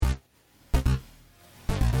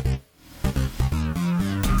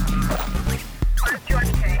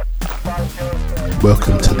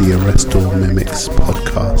Welcome to the Arrest All Mimics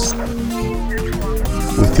podcast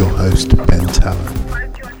with your host Ben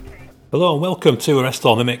Talon. Hello and welcome to Arrest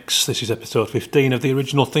All Mimics. This is episode 15 of the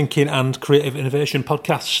Original Thinking and Creative Innovation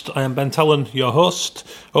podcast. I am Ben Talon, your host.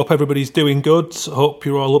 Hope everybody's doing good. Hope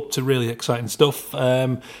you're all up to really exciting stuff.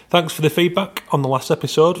 Thanks for the feedback on the last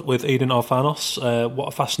episode with Eden Orfanos. What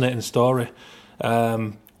a fascinating story.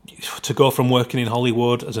 To go from working in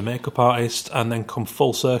Hollywood as a makeup artist and then come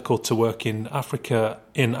full circle to work in Africa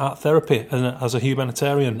in art therapy as a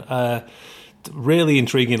humanitarian. Really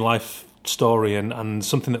intriguing life story and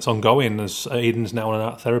something that's ongoing, as Eden's now an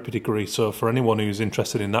art therapy degree. So for anyone who's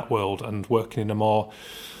interested in that world and working in a more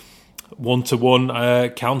one-to-one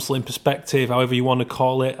counselling perspective, however you want to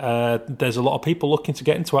call it, there's a lot of people looking to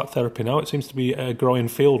get into art therapy now. It seems to be a growing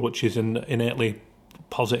field, which is an innately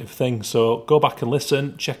positive thing. So go back and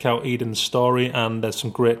listen, check out Eden's story, and there's some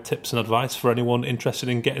great tips and advice for anyone interested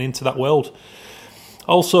in getting into that world.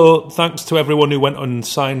 Also, thanks to everyone who went and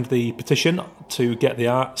signed the petition to get the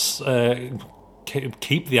arts,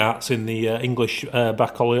 keep the arts in the English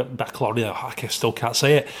baccalaureate, I still can't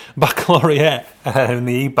say it, baccalaureate in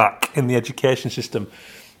the EBAC in the education system.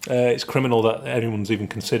 It's criminal that anyone's even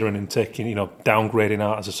considering and taking, downgrading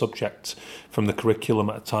art as a subject from the curriculum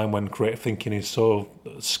at a time when creative thinking is so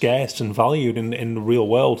scarce and valued in the real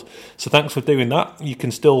world. So thanks for doing that. You can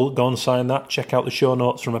still go and sign that. Check out the show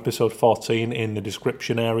notes from episode 14 in the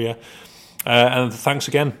description area. And thanks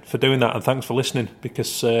again for doing that, and thanks for listening,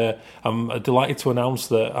 because I'm delighted to announce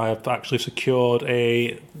that I've actually secured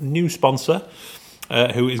a new sponsor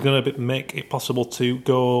who is going to make it possible to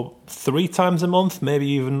go 3 times a month, maybe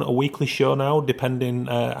even a weekly show now, depending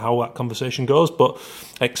how that conversation goes. But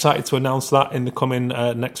excited to announce that in the coming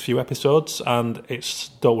next few episodes. And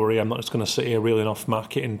don't worry, I'm not just going to sit here reeling off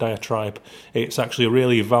marketing diatribe. It's actually a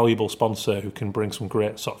really valuable sponsor who can bring some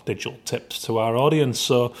great sort of digital tips to our audience.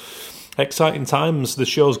 So exciting times. The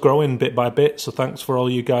show's growing bit by bit. So thanks for all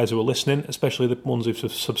you guys who are listening, especially the ones who've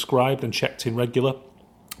subscribed and checked in regular.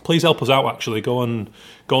 Please help us out, actually. Go and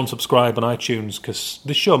subscribe on iTunes, because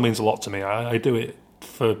this show means a lot to me. I do it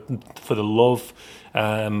for the love.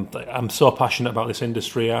 I'm so passionate about this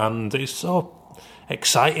industry, and it's so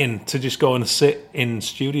exciting to just go and sit in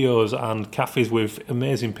studios and cafes with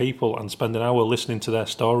amazing people and spend an hour listening to their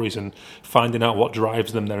stories and finding out what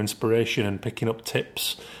drives them, their inspiration, and picking up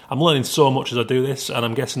tips. I'm learning so much as I do this, and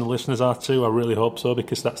I'm guessing the listeners are too. I really hope so,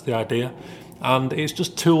 because that's the idea. And it's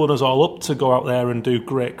just tooling us all up to go out there and do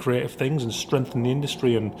great creative things and strengthen the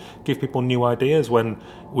industry and give people new ideas, when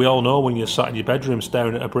we all know when you're sat in your bedroom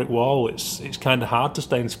staring at a brick wall, it's kind of hard to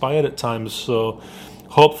stay inspired at times. So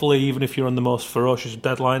hopefully, even if you're on the most ferocious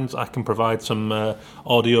deadlines, I can provide some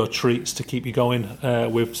audio treats to keep you going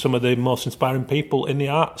with some of the most inspiring people in the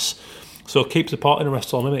arts. So keep supporting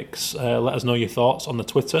Arrest All Mimics. Let us know your thoughts on the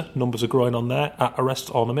Twitter. Numbers are growing on there, at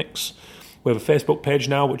Arrest All Mimics. We have a Facebook page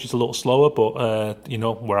now, which is a little slower, but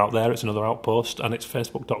we're out there. It's another outpost, and it's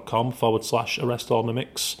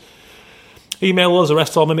facebook.com/arrestallmimics. Email us,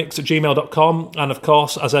 arrestallmimics@gmail.com. And of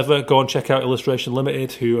course, as ever, go and check out Illustration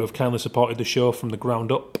Limited, who have kindly supported the show from the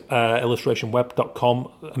ground up. Illustrationweb.com,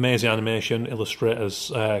 amazing animation,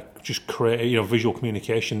 illustrators, just create visual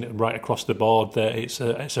communication right across the board. It's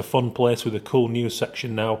a fun place with a cool news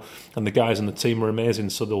section now, and the guys on the team are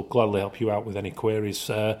amazing, so they'll gladly help you out with any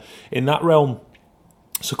queries in that realm.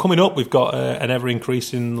 So coming up, we've got an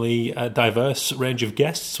ever-increasingly diverse range of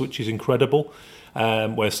guests, which is incredible.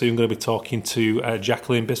 We're soon going to be talking to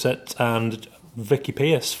Jacqueline Bissett and Vicky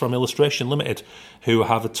Pierce from Illustration Limited, who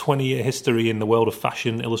have a 20-year history in the world of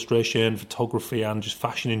fashion, illustration, photography, and just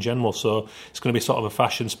fashion in general. So it's going to be sort of a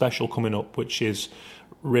fashion special coming up, which is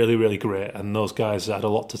really, really great. And those guys had a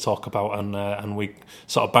lot to talk about, and we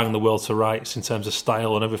sort of bang the world to rights in terms of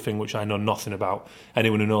style and everything, which I know nothing about.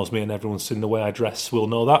 Anyone who knows me and everyone's seen the way I dress will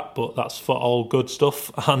know that, but that's for all good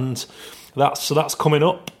stuff. And that's coming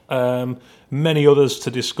up. Many others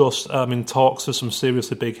to discuss. I'm in talks for some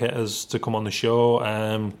seriously big hitters to come on the show.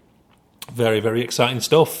 Very, very exciting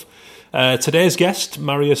stuff. Today's guest,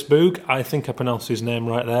 Marius Bugge, I think I pronounced his name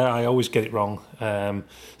right there. I always get it wrong.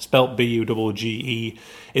 Spelt Bugge,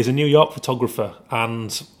 is a New York photographer.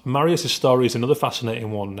 And Marius' story is another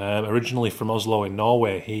fascinating one. Originally from Oslo in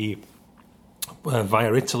Norway, he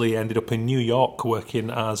via Italy ended up in New York working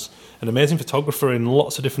as an amazing photographer in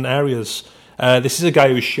lots of different areas. This is a guy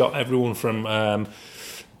who's shot everyone from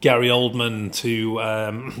Gary Oldman to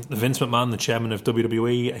Vince McMahon, the chairman of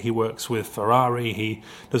WWE. He works with Ferrari. He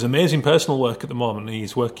does amazing personal work at the moment.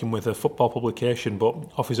 He's working with a football publication, but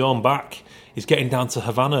off his own back, he's getting down to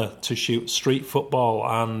Havana to shoot street football,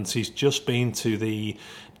 and he's just been to the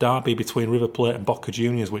derby between River Plate and Boca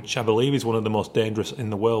Juniors, which I believe is one of the most dangerous in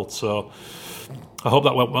the world. So I hope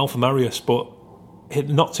that went well for Marius. But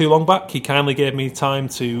not too long back, he kindly gave me time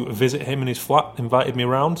to visit him in his flat, invited me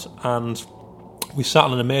around, and we sat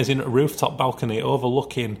on an amazing rooftop balcony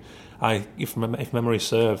overlooking, if memory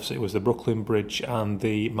serves, it was the Brooklyn Bridge and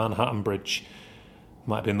the Manhattan Bridge.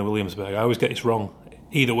 Might have been the Williamsburg. I always get this wrong.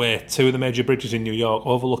 Either way, two of the major bridges in New York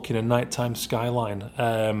overlooking a nighttime skyline.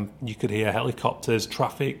 You could hear helicopters,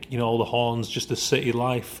 traffic, all the horns, just the city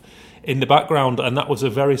life in the background, and that was a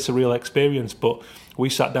very surreal experience. But we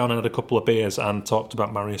sat down and had a couple of beers and talked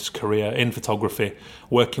about Marius' career in photography,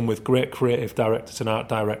 working with great creative directors and art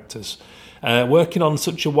directors, working on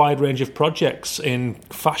such a wide range of projects in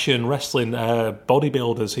fashion, wrestling,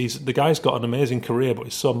 bodybuilders. The guy's got an amazing career, but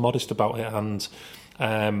he's so modest about it. And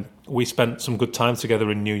we spent some good time together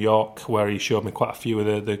in New York, where he showed me quite a few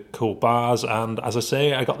of the cool bars. And as I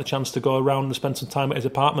say, I got the chance to go around and spend some time at his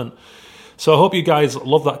apartment. So I hope you guys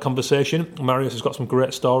love that conversation. Marius has got some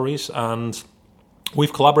great stories, and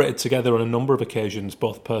we've collaborated together on a number of occasions,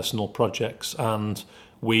 both personal projects, and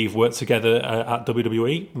we've worked together at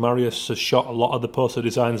WWE. Marius has shot a lot of the poster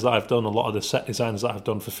designs that I've done, a lot of the set designs that I've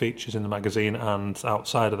done for features in the magazine and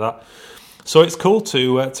outside of that. So it's cool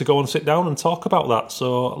to go and sit down and talk about that.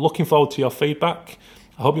 So looking forward to your feedback.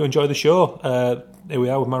 I hope you enjoy the show. Here we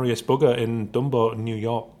are with Marius Bugge in Dumbo, New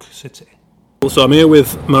York City. So I'm here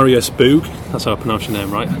with Marius Bugge. That's how I pronounce your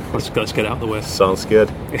name, right? Let's get it out of the way. Sounds good.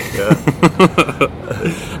 Yeah.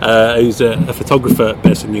 He's a photographer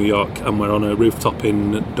based in New York, and we're on a rooftop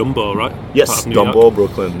in Dumbo, right? Yes, Dumbo,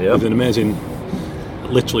 Brooklyn. Yeah. With an amazing,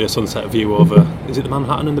 literally a sunset view over. Is it the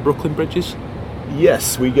Manhattan and the Brooklyn bridges?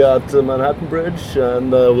 Yes, we got the Manhattan Bridge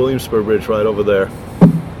and the Williamsburg Bridge right over there.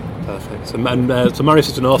 Perfect. So Marius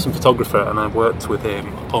is an awesome photographer, and I've worked with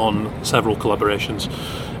him on several collaborations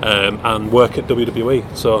and work at WWE.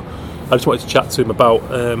 So I just wanted to chat to him about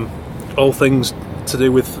all things to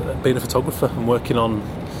do with being a photographer and working on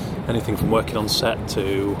anything from working on set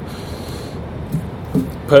to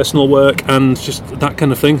personal work and just that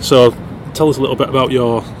kind of thing. So tell us a little bit about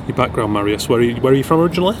your background, Marius. Where are you from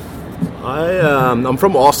originally? I'm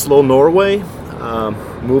from Oslo, Norway.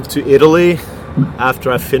 Moved to Italy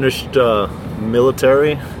after I finished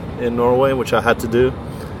military in Norway, which I had to do.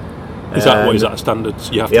 Is that a standard?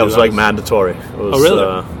 You have to it was like mandatory. It was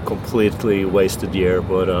really? Completely wasted year,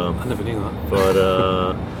 but I never knew that.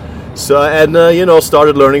 But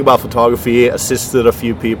started learning about photography, assisted a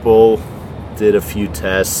few people, did a few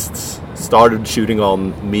tests, started shooting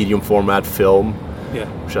on medium format film. Yeah.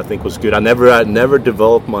 Which I think was good. I never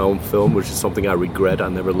developed my own film, which is something I regret. I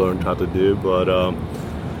never learned how to do, but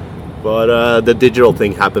the digital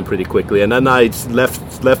thing happened pretty quickly. And then I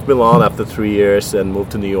left Milan after 3 years and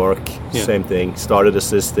moved to New York. Yeah. Same thing. Started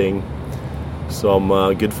assisting some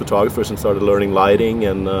good photographers and started learning lighting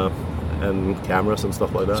and cameras and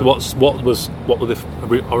stuff like that. So what were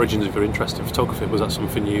the origins of your interest in photography? Was that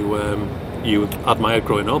something you admired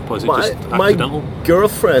growing up, or is it just accidental? My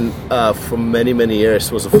girlfriend for many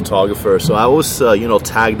years was a photographer, so I was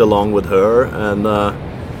tagged along with her, and I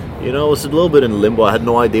was a little bit in limbo. I had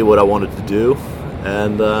no idea what I wanted to do,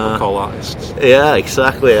 and call artists. Yeah,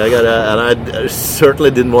 exactly. I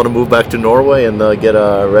certainly didn't want to move back to Norway and get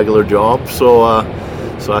a regular job, so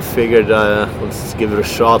I figured let's give it a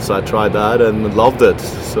shot. So I tried that and loved it.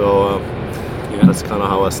 So that's kind of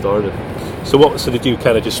how I started. So did you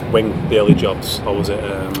kind of just wing the early jobs, or was it?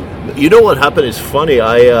 You know what happened? It's funny.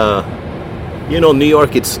 New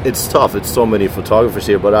York. It's tough. It's so many photographers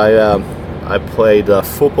here, but I played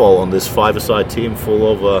football on this five-a-side team full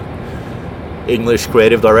of English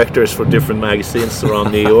creative directors for different magazines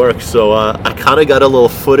around New York. So I kind of got a little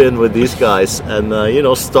foot in with these guys, and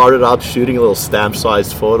started out shooting little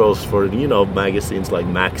stamp-sized photos for magazines like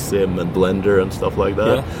Maxim and Blender and stuff like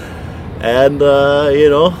that. Yeah. And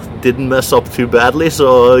didn't mess up too badly,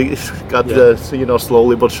 so got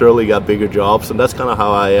slowly but surely got bigger jobs, and that's kind of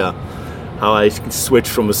how I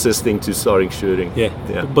switched from assisting to starting shooting. Yeah.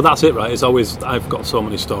 But that's it, right? It's always, I've got so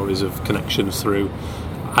many stories of connections through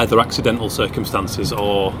either accidental circumstances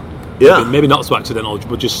or maybe not so accidental,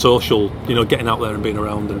 but just social. Getting out there and being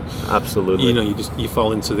around, and absolutely, you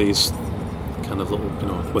fall into these kind of little,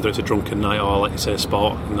 whether it's a drunken night or, like you say,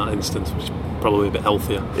 sport in that instance, which is probably a bit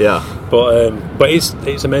healthier. Yeah. But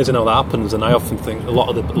it's amazing how that happens, and I often think a lot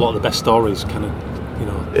of the best stories kind of,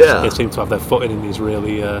 they seem to have their footing in these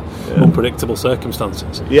really unpredictable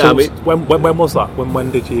circumstances. Yeah. So I mean, when was that?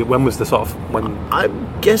 When was the sort of when?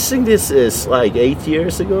 I'm guessing this is like 8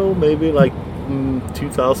 years ago, maybe like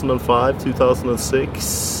 2005,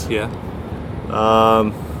 2006. Yeah.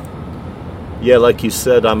 yeah, like you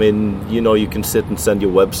said, I mean, you can sit and send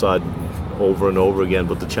your website over and over again,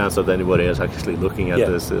 but the chance that anybody is actually looking at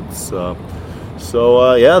this, it's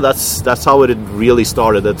that's how it really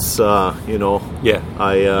started. It's I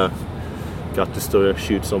got to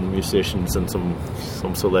shoot some musicians and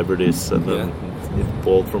some celebrities, and then it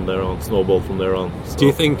snowballed from there on. So. Do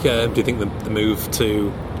you think the move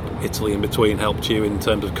to Italy in between helped you in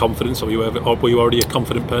terms of confidence, or were you already a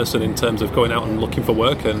confident person in terms of going out and looking for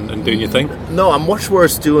work and doing your thing? No, I'm much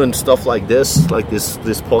worse doing stuff like this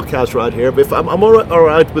podcast right here. But if I'm all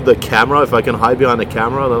right with the camera, if I can hide behind the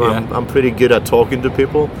camera, then I'm pretty good at talking to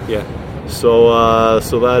people. Yeah. So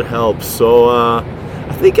that helps. So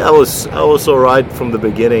I think I was all right from the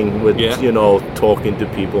beginning with talking to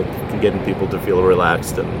people, getting people to feel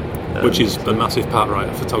relaxed and. Which is a massive part, right,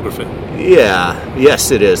 of photography? Yeah, yes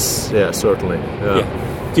it is. Yeah, certainly. Yeah.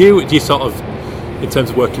 Do you sort of, in terms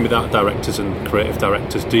of working with art directors and creative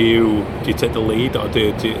directors, do you take the lead, or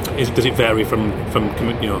does it vary from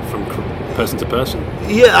person to person?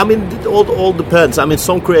 Yeah, I mean, it all depends. I mean,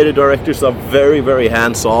 some creative directors are very, very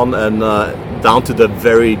hands-on and down to the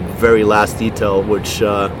very, very last detail, which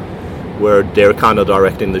where they're kind of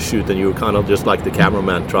directing the shoot, and you're kind of just like the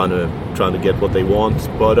cameraman trying to get what they want.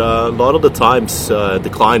 But a lot of the times, the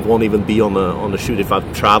client won't even be on the shoot. If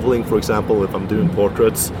I'm traveling, for example, if I'm doing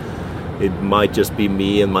portraits, it might just be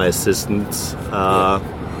me and my assistant,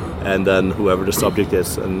 and then whoever the subject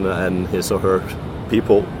is, and his or her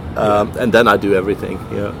people. And then I do everything.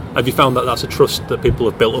 Yeah. Have you found that that's a trust that people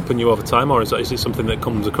have built up in you over time, or is it something that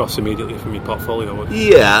comes across immediately from your portfolio?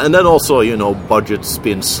 Yeah, and then also budget's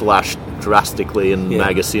been slashed drastically in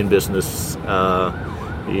magazine business.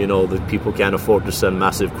 The people can't afford to send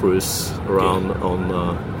massive crews around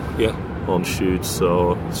on shoots.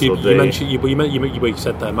 So you mentioned you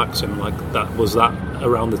said there, Maxim, like that was that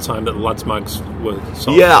around the time that the lads mags were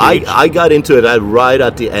sort of huge? I got into it right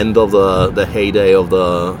at the end of the heyday of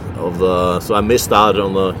the so I missed out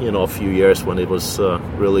on a few years when it was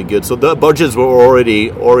really good. So the budgets were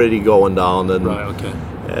already going down, and right, okay.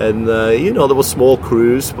 And there were small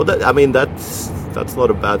crews, but that's not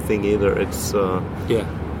a bad thing either. It's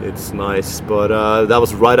it's nice, but that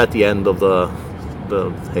was right at the end of the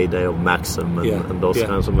heyday of Maxim and those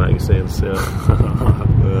kinds of magazines.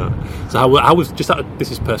 So how was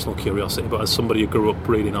this is personal curiosity, but as somebody who grew up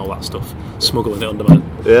reading all that stuff, smuggling it under my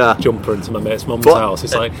jumper into my mate's mum's house,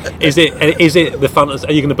 it's like, is it the fantasy?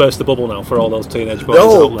 Are you going to burst the bubble now for all those teenage boys?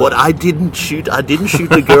 No, but I didn't shoot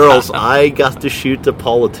the girls. I got to shoot the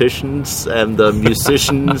politicians and the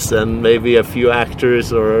musicians and maybe a few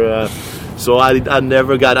actors or. So I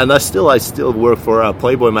never got, and I still work for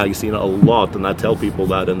Playboy magazine a lot, and I tell people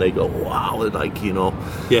that, and they go, "Wow,"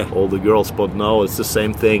 all the girls. But no, it's the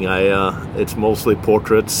same thing. It's mostly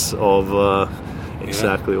portraits of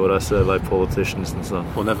exactly what I said, like politicians and stuff.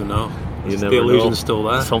 We'll never know. You never the illusion's know. Still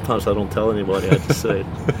there. Sometimes I don't tell anybody. I just say it.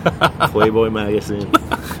 Playboy magazine.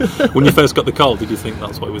 When you first got the call, did you think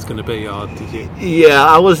that's what it was going to be, or did you? Yeah,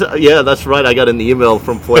 I was. Yeah, that's right. I got an email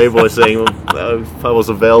from Playboy saying if I was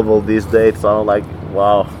available these dates. I was like,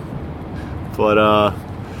 wow. But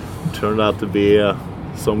turned out to be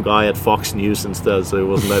some guy at Fox News instead, so it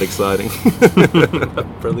wasn't that exciting.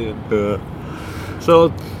 Brilliant. Yeah.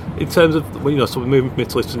 So. In terms of so moving from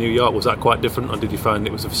Italy to New York, was that quite different, or did you find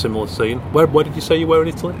it was a similar scene? Where did you say you were in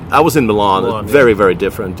Italy? I was in Milan. Very, very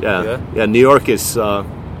different. Yeah. New York is.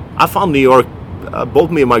 I found New York.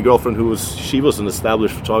 Both me and my girlfriend, she was an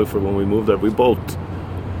established photographer when we moved there. We both.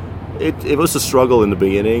 It was a struggle in the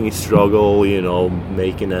beginning.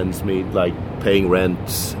 Making ends meet, like paying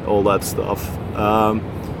rent, all that stuff.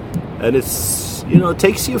 And it's it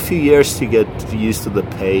takes you a few years to get used to the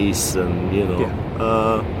pace, and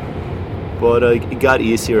but it got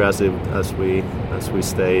easier as we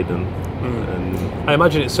stayed, and I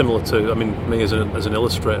imagine it's similar to me as an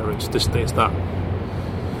illustrator. It's that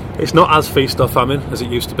it's not as feast or famine as it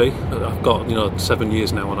used to be. I've got 7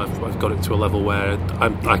 years now, and I've got it to a level where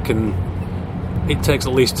I can. It takes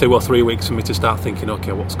at least 2 or 3 weeks for me to start thinking,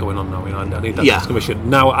 okay, what's going on now? I need that next commission.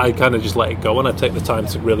 Now I kind of just let it go, and I take the time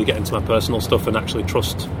to really get into my personal stuff and actually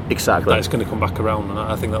trust that it's going to come back around. And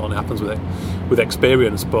I think that only happens with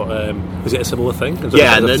experience. But is it a similar thing? And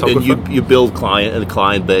you build a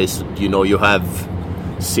client base. You have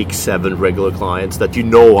 6-7 regular clients that are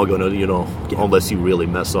going to unless you really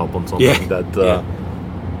mess up on something that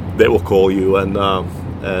they will call you, and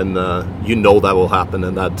and that will happen,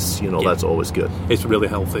 and that's that's always good. It's really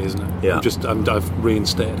healthy, isn't it? Yeah. I've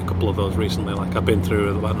reinstated a couple of those recently. Like I've been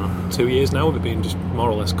through 2 years now of it being just more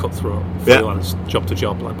or less cutthroat, freelance, job to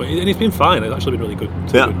job. But it's been fine. It's actually been really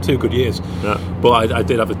good. Two good years. Yeah. But I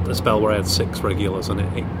did have a spell where I had 6 regulars, and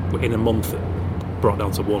it in a month it brought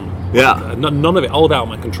down to 1. Yeah. None of it all out of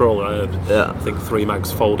my control. I had I think 3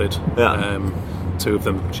 mags folded. Yeah. 2 of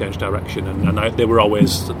them changed direction, and they were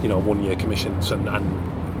always 1 year commissions and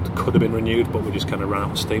could have been renewed, but we just kind of ran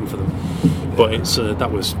out of steam for them. But it's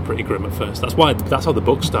that was pretty grim at first. That's how the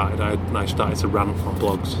book started. I started to rant on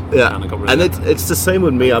blogs. Yeah, and I got really and it's the same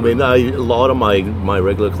with me. I mean, a lot of my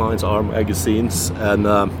regular clients are magazines, and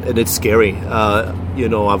it's scary.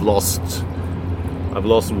 I've lost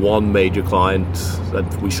 1 major client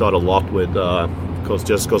that we shot a lot with.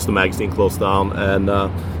 Because the magazine closed down, and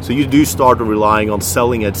so you do start relying on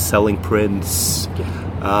selling prints,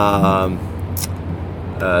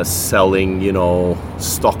 selling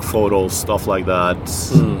stock photos, stuff like that,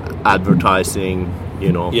 advertising.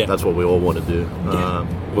 That's what we all want to do.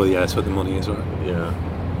 Well, that's where the money is, right? Yeah,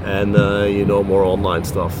 and more online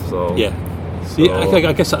stuff. So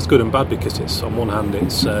I guess that's good and bad, because it's on one hand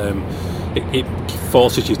it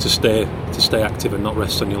forces you to stay active and not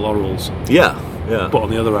rest on your laurels. Yeah. But on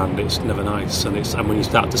the other hand, it's never nice, and when you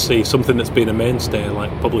start to see something that's been a mainstay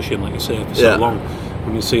like publishing, like you say, for so long,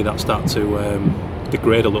 when you see that start to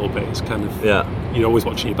degrade a little bit, it's kind of you're always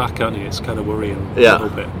watching your back, aren't you? It's kind of worrying a little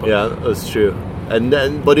bit. But that's true. And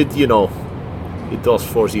then, but it it does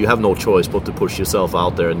force you. You have no choice but to push yourself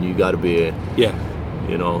out there, and you got to be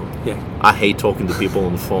I hate talking to people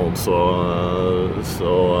on the phone,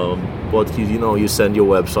 but you send your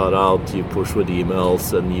website out, you push with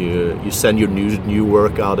emails, and you send your new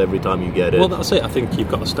work out every time you get it. Well, that's it. I think you've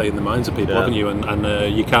got to stay in the minds of people, haven't you? And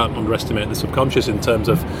you can't underestimate the subconscious in terms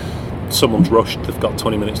of someone's rushed, they've got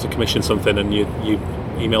 20 minutes to commission something, and you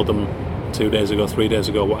emailed them 2 days ago, 3 days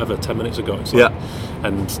ago, whatever, 10 minutes ago. It's like,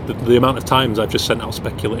 and the amount of times I've just sent out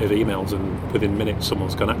speculative emails, and within minutes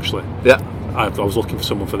someone's gone, actually, I was looking for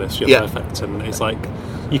someone for this. Perfect. And it's like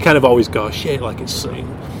you kind of always go, shit, like it's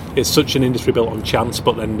such an industry built on chance,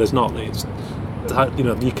 but then there's not. It's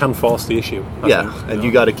you can force the issue. I think,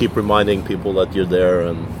 you got to keep reminding people that you're there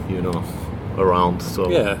and around.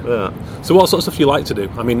 So So what sort of stuff do you like to do?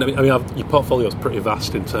 I mean, your portfolio is pretty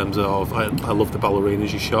vast in terms of I love the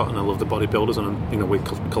ballerinas you shot, and I love the bodybuilders, and we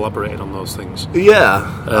collaborated on those things.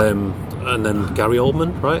 And then Gary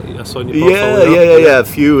Oldman, right? I saw in your portfolio. A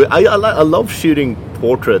few. I love shooting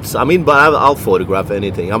portraits. I mean, but I'll photograph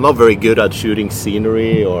anything. I'm not very good at shooting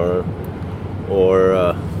scenery or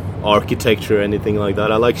architecture or anything like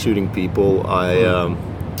that. I like shooting people.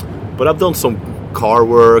 But I've done some car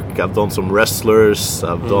work. I've done some wrestlers.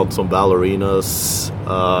 I've done some ballerinas.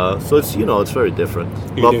 So it's it's very different.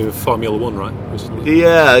 You do Formula 1, right? Recently?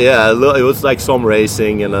 Yeah. It was like some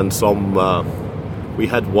racing, and then some. We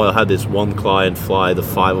had this one client fly the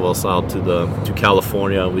 5 of us out to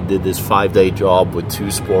California. We did this 5-day job with 2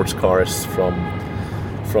 sports cars from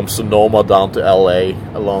Sonoma down to LA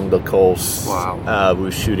along the coast. Wow. We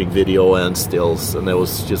were shooting video and stills, and it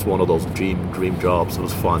was just one of those dream jobs. It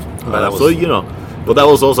was fun. But that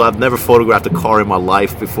was also, I've never photographed a car in my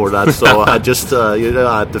life before that, so I just I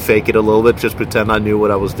had to fake it a little bit, just pretend I knew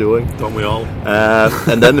what I was doing. Don't we all?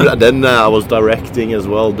 And then I was directing as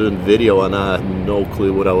well, doing video, and I had no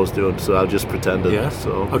clue what I was doing, so I just pretended. Yeah.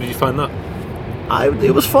 So how did you find that?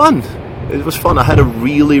 It was fun. It was fun. I had a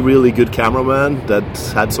really, really good cameraman that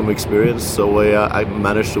had some experience, so I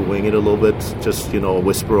managed to wing it a little bit, just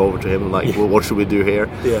whisper over to him like, well, what should we do here?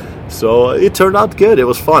 Yeah. So it turned out good. It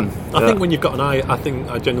was fun. I think when you've got an eye,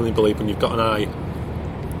 I genuinely believe when you've got an eye,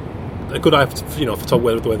 a good eye for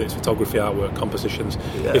whether it's photography, artwork, compositions.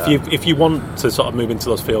 Yeah. If you want to sort of move into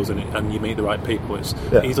those fields and you meet the right people, it's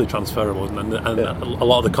easily transferable, and a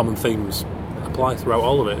lot of the common themes apply throughout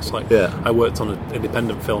all of it. It's like I worked on an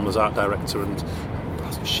independent film as art director, and I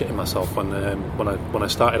was shitting myself when I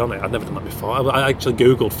started on it. I'd never done that before. I actually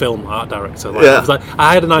googled film art director. I was like,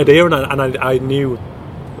 I had an idea, and I knew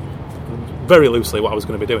very loosely what I was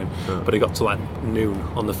going to be doing. But it got to like noon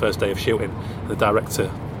on the first day of shooting, and the director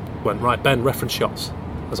went, right, Ben, reference shots.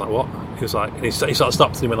 I was like, what? He was like, and he sort of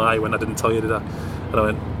stopped and he went, I didn't tell you, did I? And I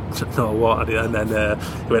went, no, what? And then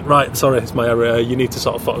he went, right, sorry, it's my error. You need to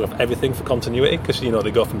sort of photograph everything for continuity, because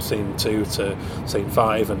they go from scene 2 to scene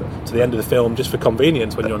 5 and to the end of the film just for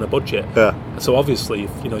convenience when you're on a budget. So obviously,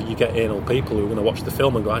 you get anal people who are going to watch the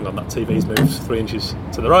film and go, hang on, that TV's moved 3 inches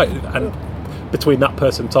to the right, and between that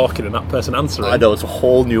person talking and that person answering, I know, it's a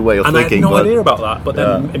whole new way of thinking. I had no idea about that, but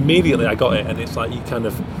then immediately I got it, and it's like you kind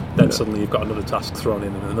of then suddenly you've got another task thrown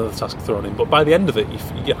in and another task thrown in. But by the end of it,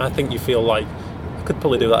 I think you feel like I could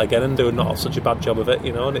probably do that again and do not such a bad job of it,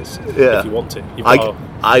 you know. And it's if you want to.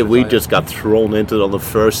 We just got thrown into it on the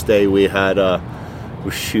first day. We had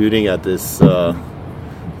we're shooting at this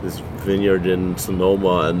vineyard in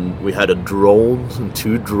Sonoma, and we had a drone and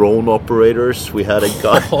 2 drone operators. We had a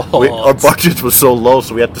guy. Our budget was so low,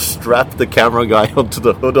 so we had to strap the camera guy onto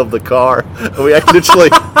the hood of the car. And we literally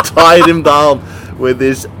tied him down with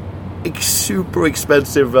this super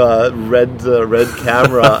expensive red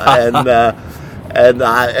camera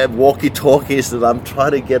and walkie-talkies, and I'm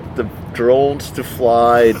trying to get the drones to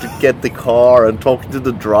fly, to get the car, and talking to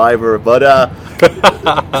the driver. But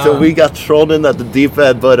so we got thrown in at the deep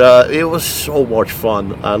end. But it was so much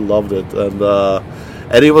fun. I loved it, and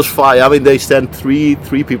it was fun. I mean, they sent three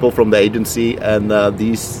people from the agency, and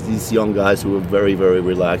these young guys who were very, very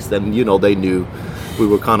relaxed, and they knew we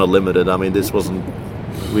were kind of limited. I mean,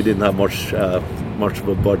 we didn't have much of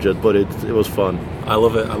a budget, but it was fun. I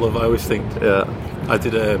love it. I always think. Yeah. I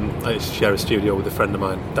used to share a studio with a friend of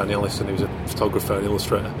mine, Danny Ellison, who's a photographer and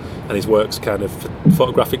illustrator, and his work's kind of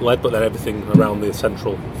photographic led, but then everything around the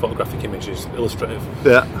central photographic image is illustrative.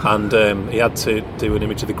 Yeah. And he had to do an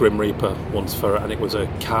image of the Grim Reaper once and it was a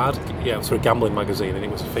card. Yeah, it was for a gambling magazine, and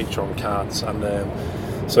it was a feature on cards. And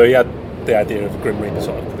so he had the idea of a Grim Reaper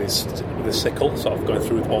sort of with his sickle, sort of going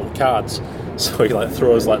through all the cards. So he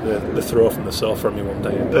throws the throw from the sofa at me one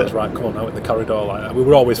day and goes, right, come on, out in the corridor. We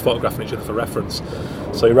were always photographing each other for reference.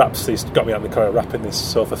 So he's got me out in the corridor, wrapping this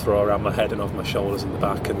sofa throw around my head and over my shoulders and the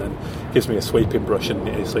back, and then gives me a sweeping brush,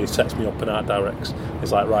 and so he sets me up and art directs.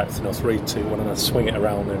 He's like, right, 3, 2, 1, and I swing it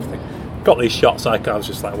around and everything. Got these shots, I was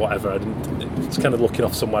just like, whatever. I was kind of looking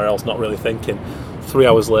off somewhere else, not really thinking. 3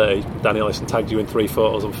 hours later, Danny Ellison tagged you in 3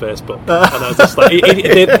 photos on Facebook, and I was just like, he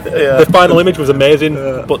did. Yeah. The final image was amazing,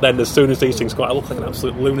 but then as soon as these things come out, I look like an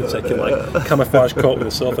absolute lunatic in camouflage coat with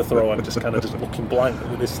a sofa throw and just kind of looking blank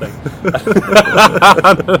with this thing.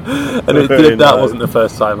 And that wasn't the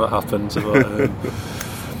first time that happened. But,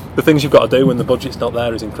 the things you've got to do when the budget's not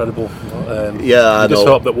there is incredible. I just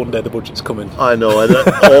hope that one day the budget's coming. I know, and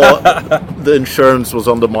the insurance was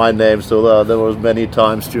under my name, so there was many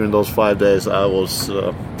times during those 5 days I was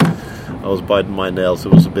biting my nails.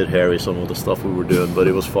 It was a bit hairy, some of the stuff we were doing, but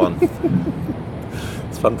it was fun.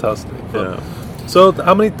 It's fantastic. Yeah. So,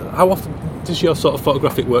 how often does your sort of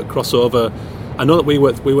photographic work cross over? I know that we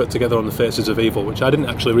worked together on The Faces of Evil, which I didn't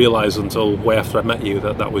actually realise until way after I met you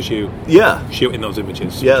that was you. Yeah. Shooting those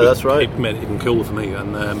images. Yeah, that's right. It made it even cooler for me.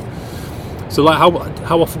 And so, how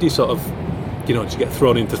often do you sort of, do you get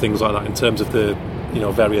thrown into things like that in terms of the,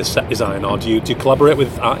 various set design, or do you collaborate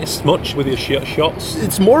with artists much with your shots?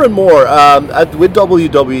 It's more and more. With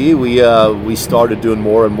WWE, we started doing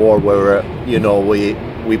more and more where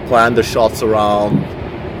we planned the shots around,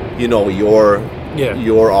 your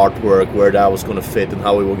artwork, where that was going to fit and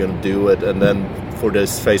how we were going to do it, and then for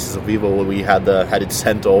this Faces of Evil, we had it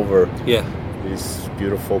sent over. Yeah, these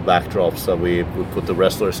beautiful backdrops that we put the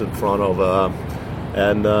wrestlers in front of,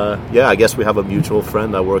 I guess we have a mutual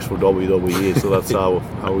friend that works for WWE, so that's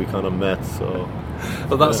how we kind of met. So,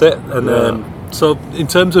 well, that's it. And so, in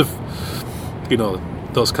terms of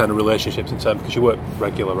those kind of relationships, because you work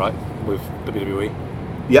regular, right, with WWE.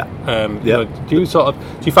 Yeah. Do you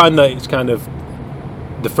find that it's kind of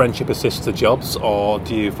the friendship assists the jobs, or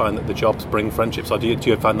do you find that the jobs bring friendships, or do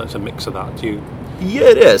you find that's a mix of that? Yeah,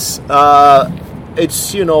 it is.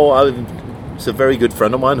 It's it's a very good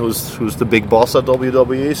friend of mine who's the big boss at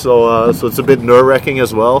WWE, so it's a bit nerve-wracking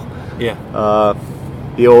as well. Yeah.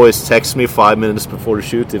 He always texts me 5 minutes before the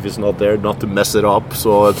shoot if he's not there, not to mess it up.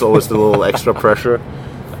 So it's always a little extra pressure.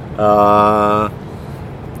 But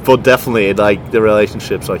definitely, the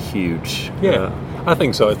relationships are huge. Yeah, I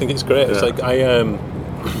think so. I think it's great. It's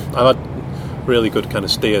I've had really good kind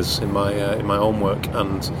of steers in my own work,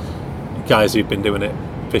 and guys who've been doing it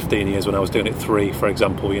 15 years when I was doing it 3, for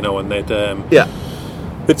example, and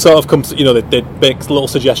they'd sort of come to, they'd make little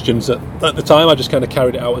suggestions that at the time I just kind of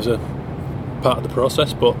carried it out as a part of the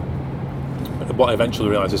process, but what I eventually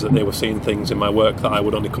realised is that they were seeing things in my work that I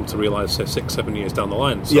would only come to realise, say, 6-7 years down the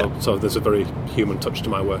line. So there's a very human touch to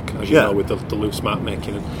my work, as you know, with the loose map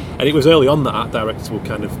making. And it was early on that art directors would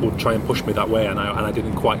try and push me that way, and I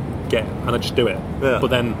didn't quite get it, and I just do it. Yeah. But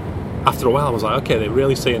then after a while, I was like, okay, they're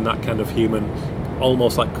really seeing that kind of human,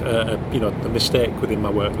 almost like the mistake within my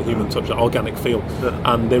work, the human touch, the organic feel,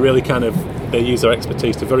 and they really they use their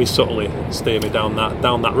expertise to very subtly steer me down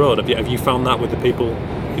that road. Have you found that with the people?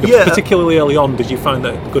 Particularly early on, did you find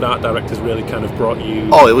that good art directors really kind of brought you?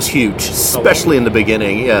 Oh, it was huge, especially in the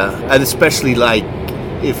beginning, and especially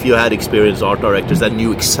if you had experienced art directors that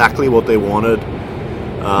knew exactly what they wanted,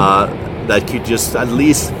 that could just at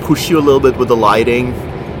least push you a little bit with the lighting.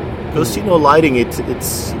 Because lighting, it's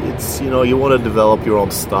you want to develop your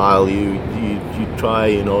own style. You try,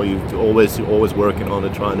 you're always working on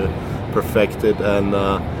it, trying to perfect it. And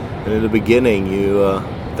in the beginning,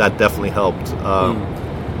 that definitely helped.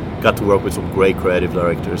 Got to work with some great creative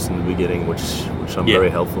directors in the beginning, which I'm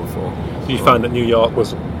very helpful for. So you found that New York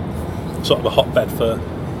was sort of a hotbed for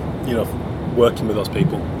working with those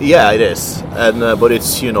people. Yeah, it is, and but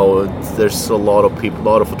it's there's a lot of people, a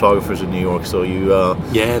lot of photographers in New York, so you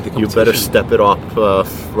better step it up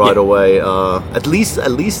right away. At least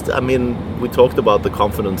I mean, we talked about the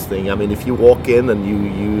confidence thing. I mean, if you walk in and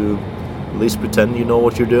you at least pretend you know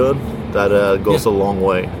what you're doing, that goes a long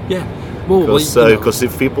way. Yeah. Because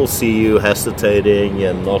if people see you hesitating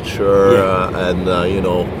and not sure and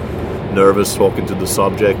nervous talking to the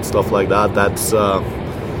subject, stuff like that, that's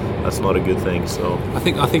not a good thing. So I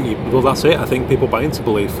think that's it. I think people buy into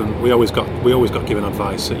belief, and we always got given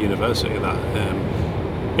advice at university that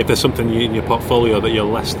if there's something in your portfolio that you're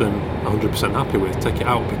less than 100% happy with, take it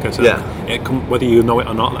out, because whether you know it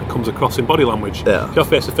or not, that comes across in body language. Yeah. If you're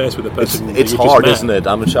face to face with the person, it's hard, isn't it?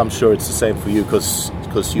 I'm sure it's the same for you, because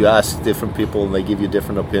you ask different people and they give you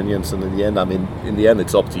different opinions, and in the end,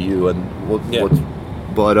 it's up to you. And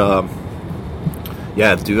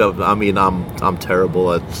I'm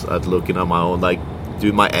terrible at looking at my own, like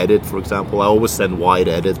do my edit, for example. I always send wide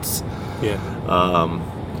edits. Yeah.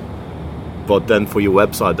 But then for your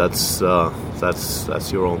website,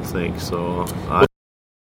 that's your own thing. So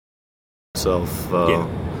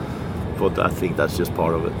but I think that's just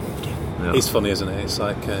part of it. Yeah. It's funny, isn't it? It's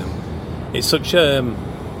like it's such.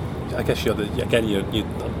 I guess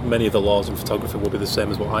many of the laws in photography will be the same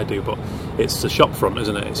as what I do, but it's a shop front,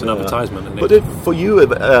 isn't it? It's an advertisement. And but for you,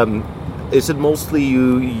 is it mostly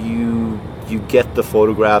you get the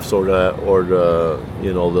photographs or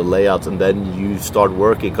the layouts, and then you start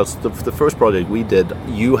working? Because the first project we did,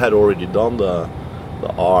 you had already done the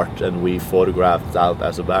art, and we photographed out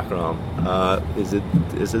as a background. Is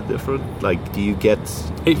it different? Like, do you get?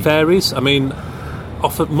 It varies. I mean,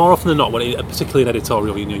 more often than not, particularly in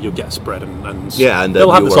editorial, you'll get a spread, and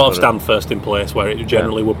they'll have the sort of stand first in place where it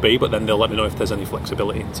generally would be, but then they'll let me know if there's any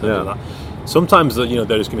flexibility in terms of that. Sometimes there is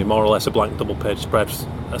going to be more or less a blank double page spread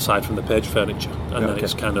aside from the page furniture, and then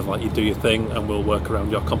it's kind of like you do your thing and we'll work around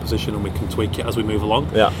your composition and we can tweak it as we move along.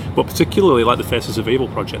 Yeah. But particularly like the Faces of Evil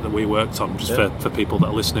project that we worked on, just for people that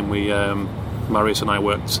are listening, we Marius and I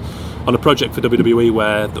worked on a project for WWE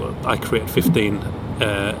where I created 15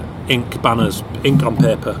 ink banners, ink on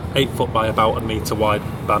paper, 8 foot by about a metre wide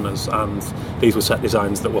banners, and these were set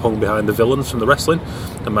designs that were hung behind the villains from the wrestling,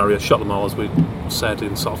 and Marius shot them all, as we said,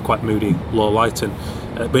 in sort of quite moody, low lighting.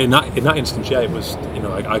 But in that instance, it was,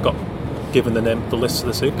 I got given the list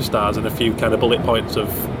of the superstars and a few kind of bullet points of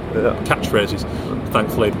catchphrases.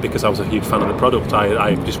 Thankfully, because I was a huge fan of the product,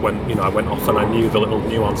 I just went, I went off and I knew the little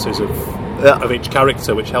nuances of each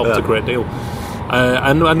character, which helped a great deal.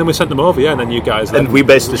 And then we sent them over, and then you guys. And we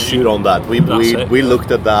based the shoot on that. We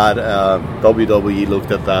looked at that. WWE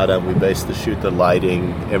looked at that, and we based the shoot, the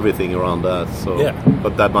lighting, everything around that. So,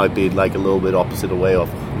 but that might be like a little bit opposite way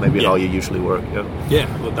of maybe how you usually work.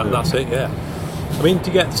 That's it. Yeah. I mean,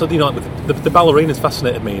 the ballerinas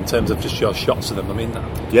fascinated me in terms of just your shots of them. I mean,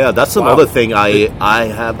 that's another thing.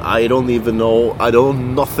 I don't even know. I know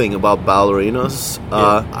nothing about ballerinas.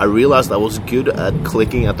 I realized I was good at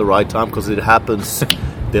clicking at the right time, because it happens.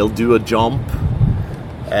 They'll do a jump,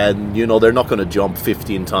 and they're not going to jump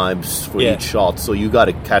 15 times for each shot. So you got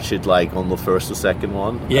to catch it like on the first or second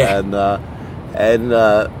one.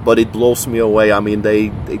 But it blows me away. I mean,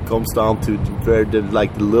 it comes down to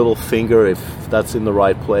the little finger, if that's in the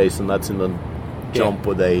right place, and that's in the jump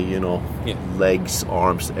with legs,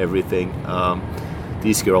 arms, everything.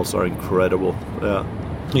 These girls are incredible.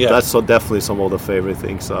 That's definitely some of the favorite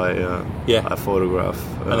things I photograph.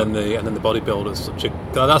 And then the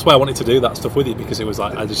bodybuilders. That's why I wanted to do that stuff with you, because it was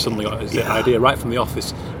like I just suddenly got the idea right from the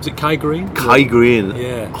office. Was it Kai Green? Kai Green.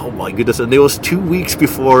 Yeah. Oh my goodness! And it was 2 weeks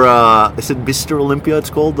before. Is it Mr. Olympia? It's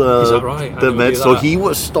called. Is that right? So he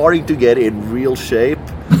was starting to get in real shape.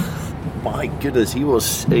 My goodness, he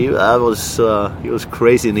was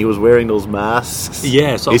crazy, and he was wearing those masks.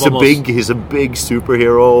 Yeah, he's a big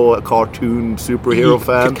superhero, a cartoon superhero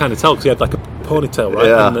fan. You can kind of tell, because he had like a ponytail,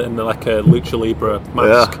 right, and like a lucha libre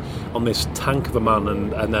mask on this tank of a man,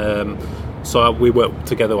 and so we worked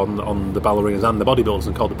together on the ballerinas and the bodybuilders,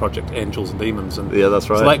 and called the project Angels and Demons. And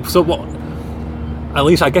that's right. So what? At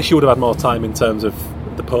least I guess you would have had more time in terms of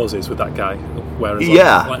the poses with that guy. Whereas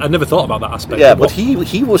I never thought about that aspect. Yeah, but he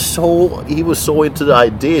was so into the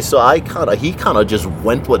idea. So he kind of just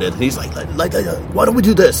went with it. He's like, why don't we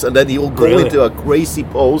do this? And then he'll go into a crazy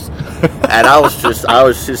pose. And I was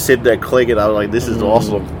just sitting there clicking. I was like, this is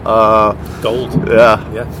awesome. Gold.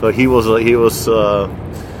 Yeah. So he was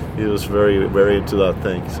very, very into that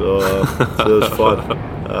thing. So it was fun.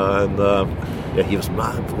 And he was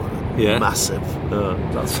mad. Yeah. Massive.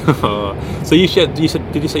 That's so you said?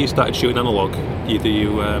 Did you say you started shooting analog?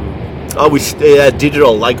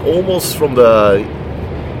 Digital, like almost from the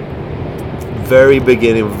very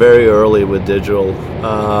beginning, very early with digital.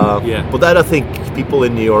 But that I think people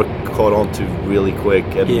in New York caught on to really quick,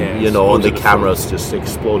 and and the cameras just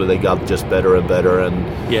exploded. They got just better and better, and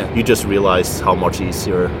you just realized how much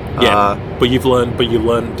easier. But you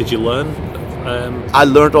learned. Did you learn? I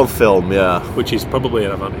learned on film, which is probably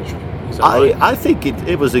an advantage. I think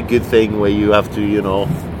it was a good thing where you have to, you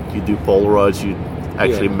do Polaroids, you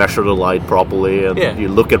actually measure the light properly, and you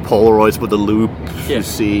look at Polaroids with the loop. You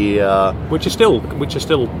see, which is still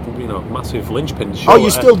massive linchpins. Oh,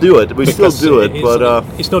 you still do it. We still do it, but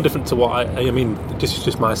it's no different to what I mean. This is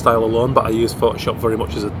just my style alone, but I use Photoshop very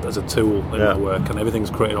much as a tool in my work, and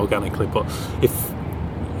everything's created organically. But if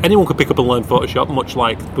anyone could pick up and learn Photoshop, much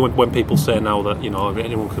like when people say now that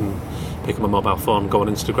anyone can pick up a mobile phone, go on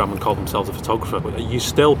Instagram and call themselves a photographer, but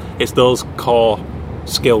it's those core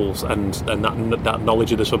skills and that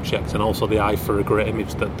knowledge of the subject, and also the eye for a great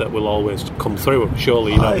image that will always come through.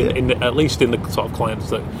 Surely, at least in the sort of clients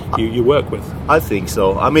that you work with. I think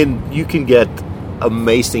so. I mean, you can get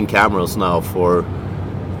amazing cameras now for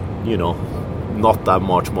not that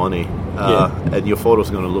much money. And your photo's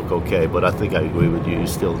going to look okay, but I think I agree with you. You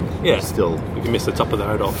still if you miss the top of the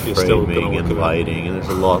head off, you're still going to look and lighting, and there's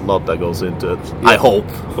a lot that goes into it. I hope.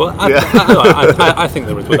 Well, I think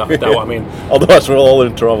there is, without a doubt. I mean, otherwise we're all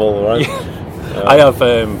in trouble, right? I have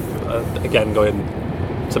again going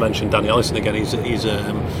to mention Danny Ellison again. His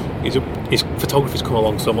photography's come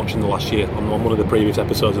along so much in the last year. On one of the previous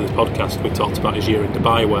episodes of this podcast, we talked about his year in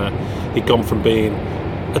Dubai, where he'd gone from being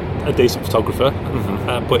a decent photographer,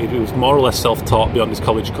 but he was more or less self-taught beyond his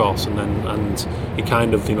college course, and he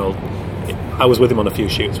kind of, I was with him on a few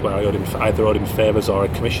shoots where I either owed him favours or I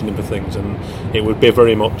commissioned him for things, and it would be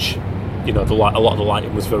very much, a lot of the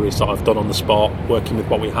lighting was very sort of done on the spot, working with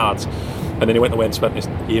what we had, and then he went away and spent this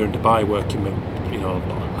year in Dubai working with,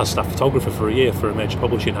 as staff photographer for a year for a major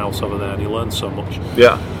publishing house over there, and he learned so much.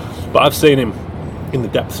 Yeah. But I've seen him in the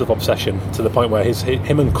depths of obsession to the point where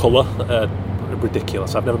him and colour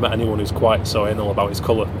ridiculous. I've never met anyone who's quite so anal about his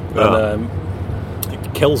colour, and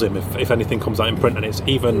it kills him if anything comes out in print, and it's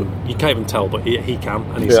even, you can't even tell, but he can,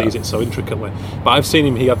 and he sees it so intricately. But I've seen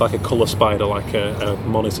him, he had like a colour spider, like a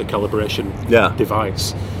monitor calibration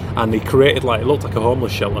device, and he created it looked like a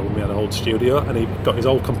homeless shelter when we had an old studio, and he got his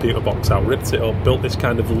old computer box out, ripped it up, built this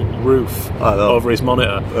kind of roof over his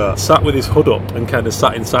monitor, sat with his hood up and kind of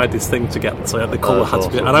sat inside this thing to get so the colour had to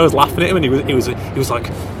be, and I was laughing at him, and he was like,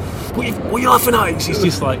 what are you laughing at? He's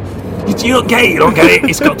just like, you don't get it.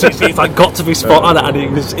 It's got to be spot on,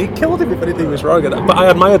 and it killed him if anything was wrong. But I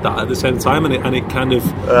admired that at the same time, and it kind of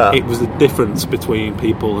it was the difference between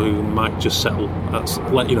people who might just settle at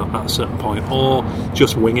a certain point, or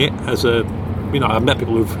just wing it as a. I've met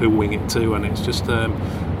people who wing it too, and it's just I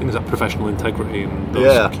think there's that professional integrity and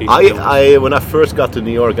those key skills. I when I first got to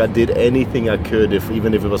New York, I did anything I could,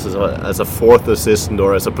 even if it was as a fourth assistant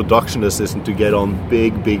or as a production assistant, to get on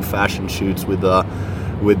big fashion shoots with the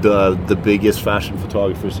biggest fashion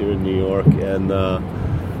photographers here in New York, and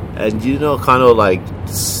kind of like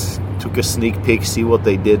took a sneak peek, see what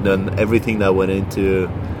they did, and everything that went into.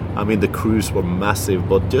 I mean, the crews were massive,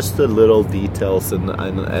 but just the little details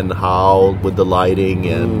and how with the lighting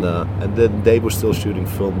and then they were still shooting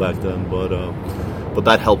film back then, but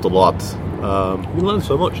that helped a lot. You learn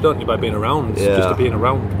so much, don't you, by being around, just being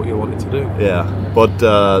around what you wanted to do. Yeah, but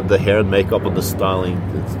the hair and makeup and the styling,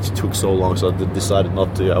 it took so long, so I decided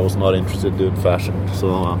not to. I was not interested in doing fashion,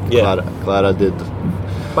 so glad I did.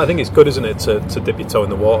 But I think it's good, isn't it, to dip your toe in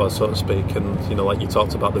the water, so to speak, and like you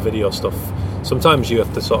talked about the video stuff. Sometimes you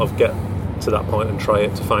have to sort of get to that point and try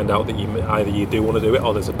it to find out that either you do want to do it,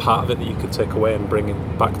 or there's a part of it that you could take away and bring it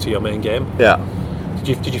back to your main game. Yeah.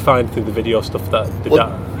 Did you find through the video stuff that the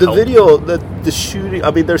help? Video, the shooting?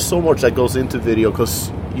 I mean, there's so much that goes into video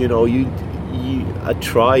because I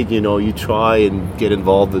tried, you try and get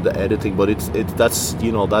involved with the editing, but that's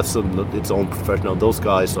its own professional. Those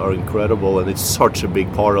guys are incredible, and it's such a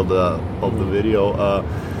big part of the video.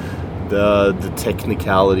 The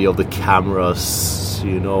technicality of the cameras,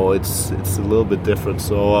 it's a little bit different.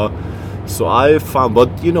 So So I found,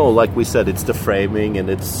 but like we said, it's the framing and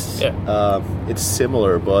it's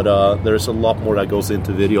similar, but there's a lot more that goes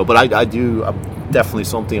into video. But I'm definitely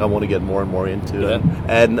something I want to get more and more into. Yeah.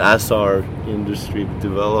 And as our industry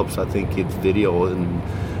develops, I think it's video and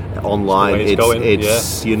online.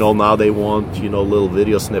 It's now they want little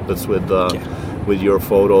video snippets with your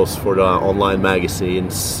photos for the online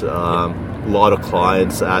magazines. A lot of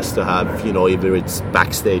clients ask to have either it's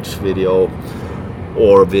backstage video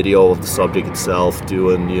or video of the subject itself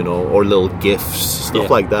doing or little gifs, stuff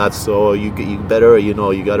like that. So you better you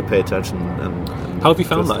got to pay attention. And how have you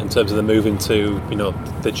found that in terms of the move into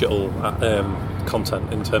digital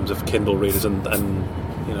content in terms of Kindle readers and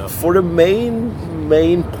for the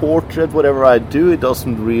main portrait, whatever I do, it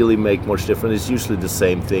doesn't really make much difference. It's usually the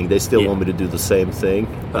same thing. They still want me to do the same thing.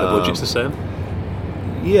 The budget's the same?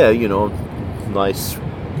 Yeah, nice,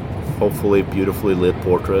 hopefully beautifully lit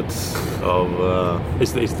portraits of...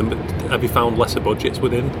 have you found lesser budgets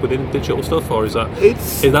within digital stuff, or is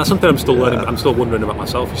that something I'm still learning? I'm still wondering about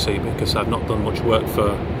myself, you see, because I've not done much work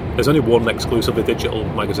for... There's only one exclusively digital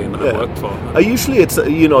magazine that I work for. Usually it's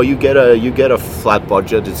you get a flat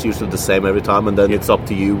budget. It's usually the same every time, and then it's up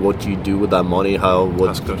to you what you do with that money.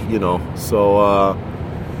 That's good. Yeah.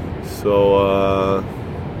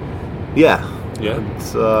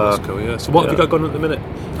 That's cool. Yeah. So what have you got going on at the minute?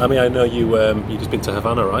 I mean, I know you just been to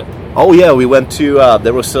Havana, right? Oh yeah, we went to.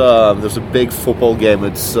 There's a big football game.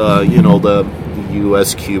 It's the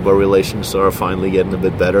U.S.-Cuba relations are finally getting a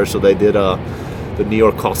bit better. So they did the New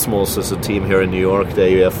York Cosmos is a team here in New York.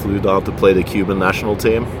 They flew down to play the Cuban national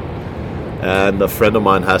team. And a friend of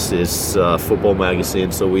mine has this football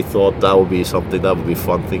magazine, so we thought that would be something that would be a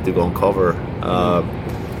fun thing to go and cover.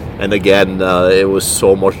 And again, it was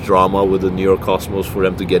so much drama with the New York Cosmos for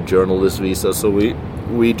them to get journalist visa, so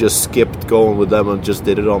we just skipped going with them and just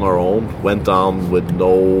did it on our own. Went down with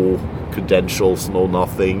no credentials, no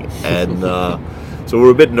nothing, and so we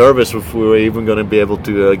were a bit nervous if we were even going to be able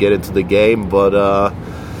to get into the game, but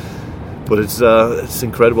it's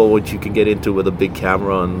incredible what you can get into with a big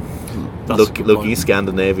camera and looking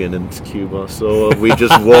Scandinavian in Cuba. So we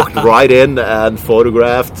just walked right in and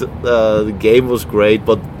photographed. The game was great,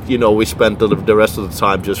 but we spent the rest of the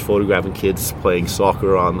time just photographing kids playing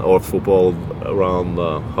soccer or football around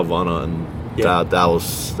Havana, and that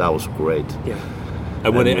was great. Yeah.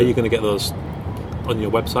 And when are you going to get those on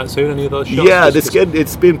your website soon? Any of those shots? Yeah,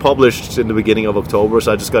 it's been published in the beginning of October,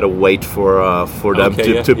 so I just got to wait for them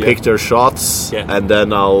to pick their shots, and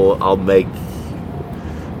then I'll make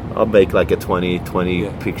like a 20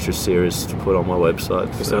 picture series to put on my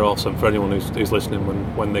website. Because they're awesome. For anyone who's listening,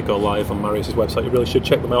 when they go live on Marius's website, you really should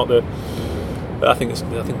check them out. I think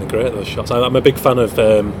they're great, those shots. I'm a big fan of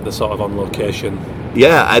the sort of on location.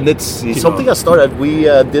 Yeah, and it's something I started. We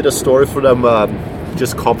did a story for them.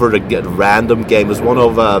 Just covered a random game. It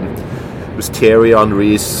was Thierry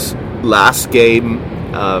Henry's last game.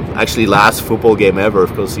 Actually last football game ever,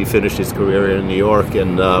 because he finished his career in New York,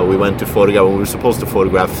 and we went to photograph. We were supposed to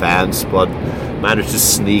photograph fans, but managed to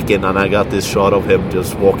sneak in, and I got this shot of him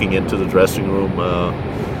just walking into the dressing room,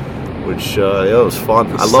 which it was fun.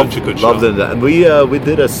 I loved it. And we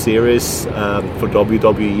did a series for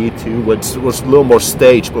WWE too, which was a little more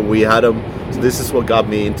staged, but we had them. So this is what got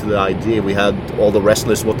me into the idea. We had all the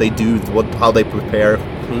wrestlers, what they do, how they prepare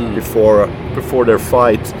before their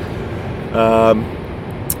fight.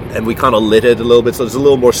 And we kind of lit it a little bit, so it's a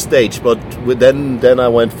little more staged. But then I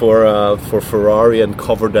went for Ferrari and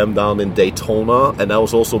covered them down in Daytona, and that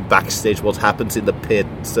was also backstage. What happens in the pit,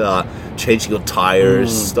 changing of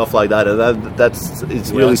tires, stuff like that. And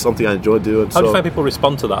it's really something I enjoy doing. How do you find people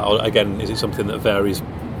respond to that? Or again, is it something that varies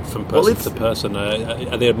from person to person?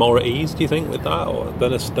 Are they more at ease, do you think, with that, or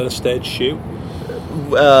than a stage shoot?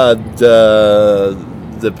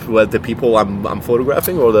 The people I'm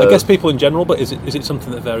photographing, or I guess people in general, but is it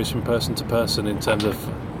something that varies from person to person in terms of,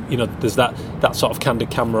 there's that sort of candid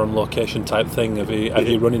camera on location type thing? Have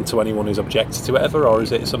you run into anyone who's objected to it ever, or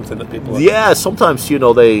is it something that people? Yeah, sometimes they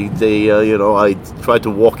I try to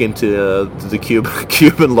walk into the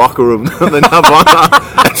Cuban locker room in Havana,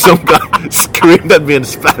 and some guy screamed at me in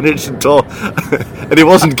Spanish and it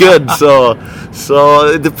wasn't good. So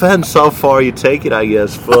it depends how far you take it, I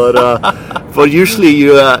guess. But usually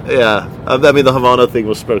I mean, the Havana thing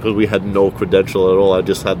was spread because we had no credential at all. I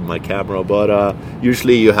just had my camera. But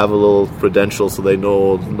usually you have a little credential, so they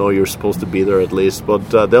know you're supposed to be there at least.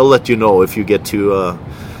 But they'll let you know if you get too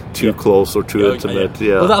close or too intimate.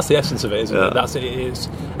 Yeah. Well, that's the essence of it, isn't it? It's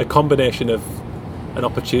a combination of an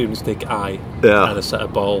opportunistic eye and a set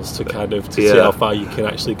of balls to kind of see how far you can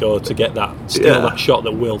actually go to get that shot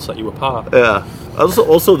that will set you apart. Yeah.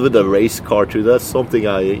 Also with the race car too. That's something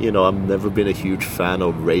I've never been a huge fan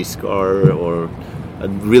of race car,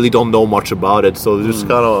 and really don't know much about it. So just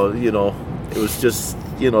kind of, it was just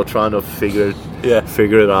trying to figure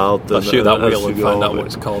it out. I'll shoot that wheel and find out what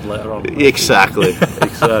it's called later on. Exactly.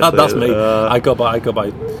 That's me. I go by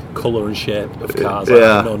colour and shape of cars.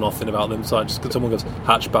 I know nothing about them, so someone goes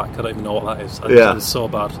hatchback, I don't even know what that is. It's so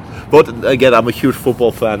bad. But again, I'm a huge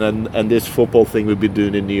football fan, and this football thing we've been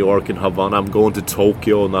doing in New York and Havana. I'm going to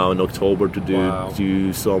Tokyo now in October to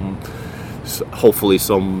do some, hopefully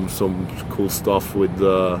some cool stuff with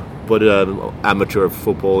amateur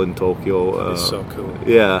football in Tokyo. It's so cool.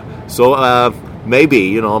 Yeah. So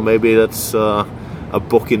maybe that's a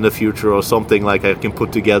book in the future or something, like I can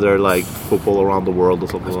put together like football around the world or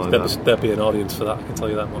something like that. There'll be an audience for that, I can tell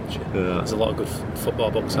you that much. Yeah. There's a lot of good football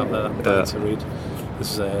books out there that I'm dying to read.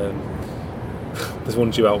 There's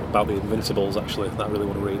one due out about the Invincibles, actually, that I really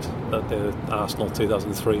want to read. The Arsenal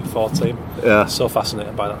 2003-4 team. Yeah. So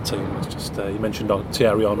fascinated by that team. It's just you mentioned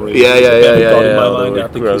Thierry Henry. Yeah. I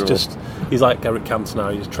think he's like Eric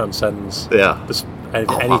Cantona. He just transcends. Just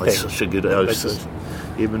anything. He's such a good.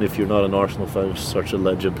 Even if you're not an Arsenal fan, he's such a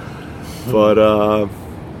legend. But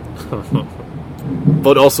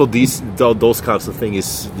but also those kinds of things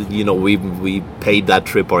is, we paid that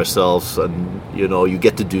trip ourselves, and you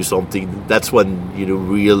get to do something. That's when you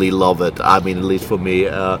really love it. I mean, at least for me.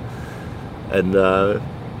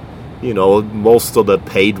 Most of the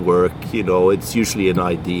paid work, it's usually an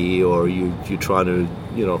ID, or you try to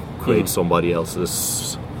create somebody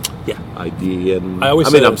else's ID, and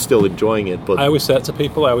I'm still enjoying it. But I always say it to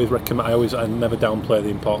people. I always recommend. I never downplay the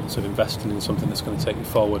importance of investing in something that's going to take you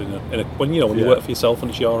forward when you work for yourself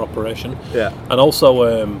and it's your operation. Yeah. And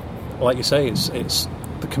also, like you say, it's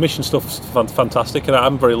the commission stuff's fantastic, and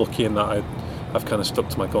I'm very lucky in that I've kind of stuck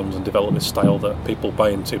to my guns and developed this style that people buy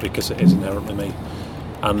into because it is inherently me.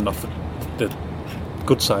 And the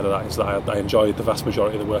good side of that is that I enjoy the vast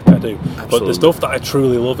majority of the work I do. Absolutely. But the stuff that I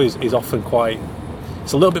truly love is often quite.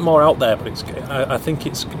 It's a little bit more out there, but I think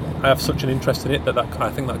I have such an interest in it that I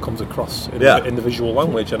think that comes across in the visual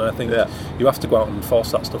language, and I think you have to go out and force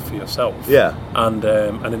that stuff for yourself. Yeah. And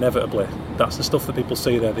inevitably, that's the stuff that people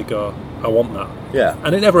see there. They go, I want that. Yeah.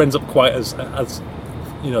 And it never ends up quite as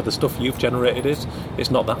the stuff you've generated is. It's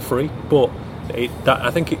not that free, but I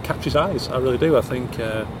think it catches eyes. I really do. I think.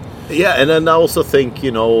 And then I also think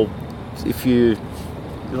if you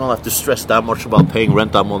don't have to stress that much about paying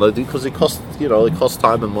rent that much, because it costs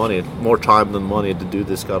time and money, more time than money to do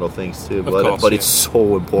this kind of things too. But it's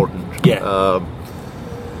so important. Yeah.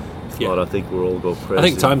 Not, I think we'll all go crazy. I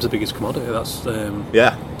think time's the biggest commodity. That's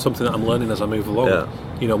something that I'm learning as I move along.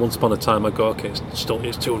 Yeah. Once upon a time I go, okay, it's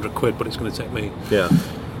 £200, but it's going to take me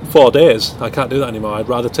 4 days. I can't do that anymore. I'd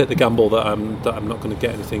rather take the gamble that I'm not going to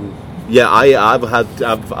get anything. Yeah,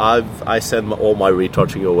 I send all my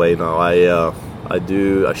retouching away now.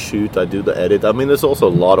 I shoot, I do the edit. I mean, there's also a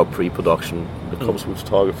lot of pre-production that comes with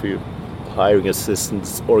photography, hiring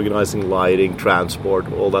assistants, organizing lighting,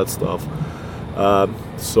 transport, all that stuff.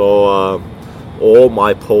 So all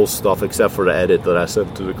my post stuff, except for the edit that I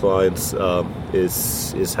send to the clients,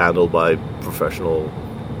 is handled by professional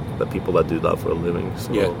people that do that for a living.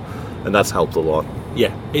 So, and that's helped a lot.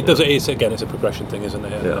 Yeah, it does. It's a progression thing, isn't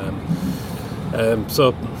it? Yeah.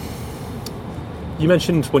 So. You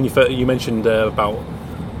mentioned about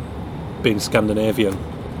being Scandinavian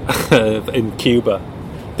in Cuba.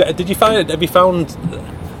 Have you found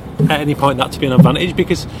at any point that to be an advantage?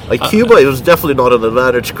 Because Cuba, it was definitely not an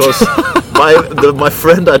advantage because my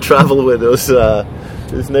friend I traveled with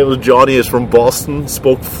his name was Johnny. He's from Boston,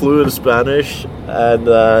 spoke fluent Spanish, and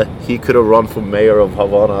he could have run for mayor of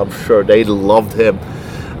Havana. I'm sure they loved him.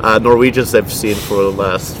 Norwegians they've seen for the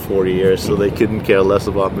last 40 years, so they couldn't care less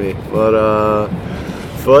about me. But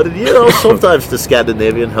sometimes the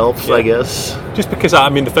Scandinavian helps, I guess. Just because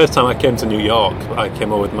the first time I came to New York, I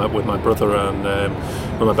came over with my brother and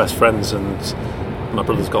one of my best friends, and my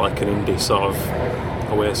brother's got like an indie sort of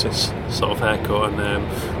Oasis sort of haircut,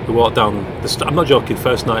 and we walked down the street. I'm not joking.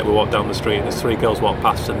 First night we walked down the street, and there's 3 girls walked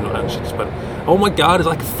past, and she just went, "Oh my God, it's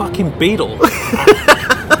like a fucking Beatle."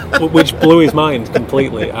 Which blew his mind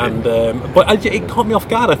completely, and but it caught me off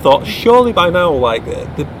guard. I thought, surely by now, like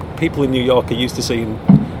the people in New York are used to seeing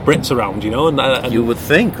Brits around, and you would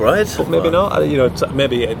think, right? But maybe not.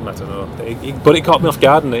 Maybe I don't know. But it caught me off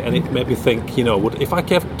guard, and it made me think. If I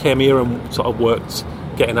came here and sort of worked,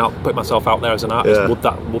 put myself out there as an artist,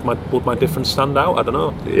 would my difference stand out? I don't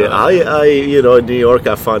know. Yeah, I in New York,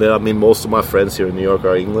 I find it. I mean, most of my friends here in New York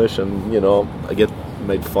are English, and I get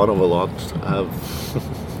made fun of a lot.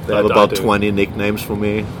 They have about 20 nicknames for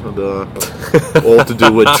me, all to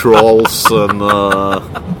do with trolls and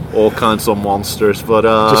all kinds of monsters. But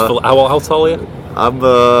how tall are you? I'm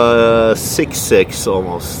 6'6"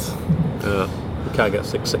 almost. Yeah. You can't get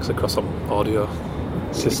 6'6" across on audio.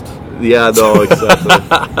 It's just no, exactly.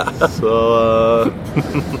 So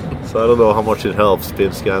I don't know how much it helps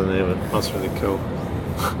being Scandinavian. That's really cool.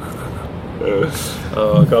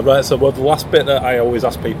 Oh god, right. So the last bit that I always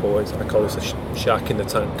ask people is, I call this a shark in the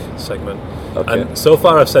tank segment. Okay. And so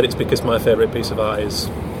far I've said it's because my favourite piece of art is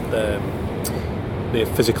the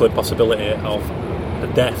physical impossibility of a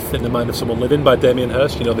death in the mind of someone living by Damien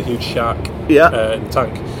Hirst. You know, the huge shark in the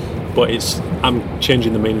tank. But I'm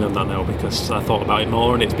changing the meaning on that now because I thought about it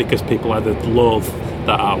more, and it's because people either loathe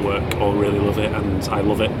that artwork or really love it, and I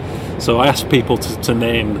love it. So I asked people to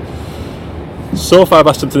name. So far, I've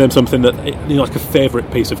asked them to name something that, you know, like a favourite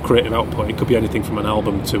piece of creative output. It could be anything from an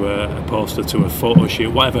album to a poster to a photo shoot,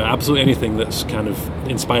 whatever. Absolutely anything that's kind of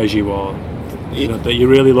inspires you or that you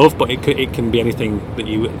really love. But it can be anything that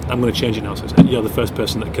you. I'm going to change it now. So you're the first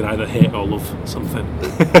person that can either hate or love something.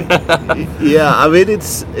 Yeah, I mean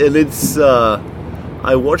it's.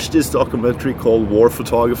 I watched this documentary called War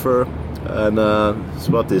Photographer. And it's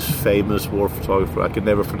about this famous war photographer. I can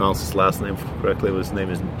never pronounce his last name correctly. His name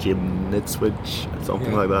is Jim Nitswich,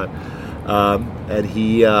 something like that. And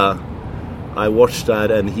he, I watched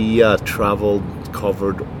that, and he traveled,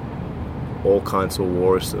 covered all kinds of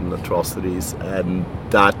wars and atrocities, and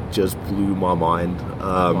that just blew my mind.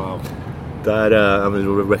 Wow. That I would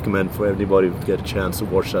recommend for anybody to get a chance to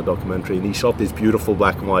watch that documentary. And he shot these beautiful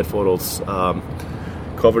black and white photos.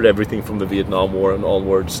 Covered everything from the Vietnam War and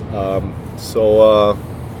onwards. So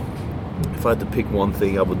if I had to pick one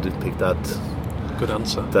thing, I would pick that. Good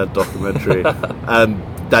answer. That documentary. And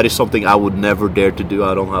that is something I would never dare to do.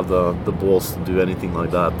 I don't have the balls to do anything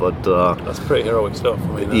like that. But that's pretty heroic stuff.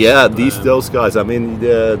 I mean, those guys. I mean,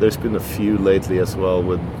 there's been a few lately as well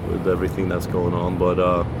with everything that's going on. But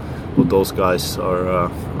those guys are.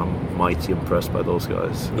 I'm mighty impressed by those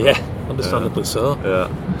guys. Yeah, understandably so. Yeah.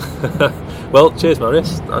 Well, cheers,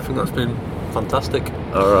 Marius. I think that's been fantastic.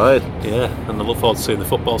 All right. Yeah, and I look forward to seeing the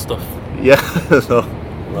football stuff. Yeah. No,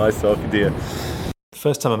 nice talking to you. The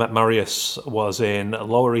first time I met Marius was in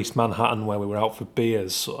Lower East Manhattan, where we were out for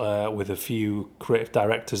beers with a few creative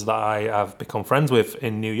directors that I have become friends with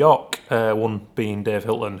in New York. One being Dave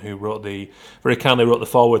Hilton, who very kindly wrote the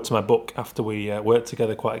foreword to my book after we worked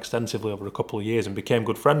together quite extensively over a couple of years and became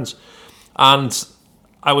good friends. And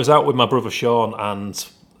I was out with my brother Sean, and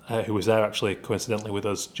who was there actually coincidentally with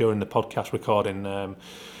us during the podcast recording,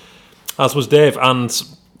 as was Dave. And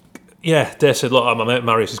yeah, Dave said, "Look, my mate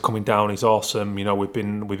Marius is coming down. He's awesome. You know, we've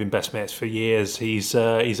been best mates for years. He's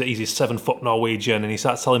a 7-foot Norwegian," and he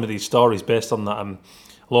starts telling me these stories based on that. And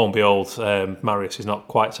lo and behold, Marius is not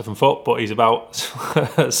quite 7 foot, but he's about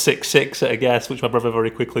 6'6" at a guess, which my brother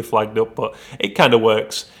very quickly flagged up. But it kind of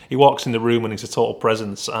works. He walks in the room and he's a total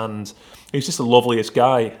presence, and he's just the loveliest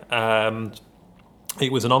guy. It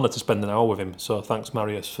was an honour to spend an hour with him. So thanks,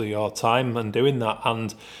 Marius, for your time and doing that.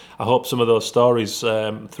 And I hope some of those stories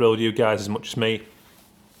thrilled you guys as much as me.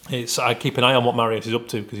 I keep an eye on what Marius is up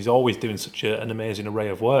to because he's always doing such an amazing array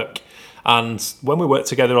of work. And when we worked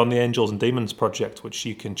together on the Angels and Demons project, which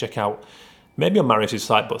you can check out maybe on Marius's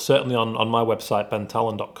site, but certainly on my website,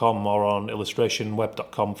 bentalon.com, or on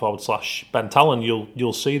illustrationweb.com/bentalon,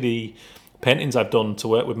 you'll see the paintings I've done to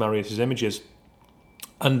work with Marius's images.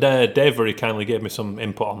 And Dave very kindly gave me some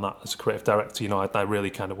input on that as a creative director. You know, I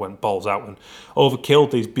really kind of went balls out and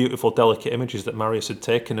overkilled these beautiful, delicate images that Marius had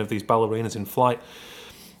taken of these ballerinas in flight.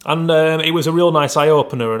 And it was a real nice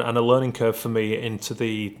eye-opener and a learning curve for me into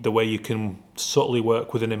the way you can subtly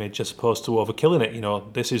work with an image as opposed to overkilling it. You know,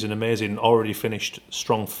 this is an amazing, already finished,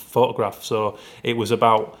 strong photograph. So it was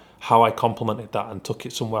about how I complemented that and took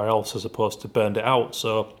it somewhere else as opposed to burned it out.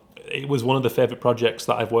 So it was one of the favourite projects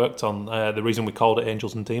that I've worked on. The reason we called it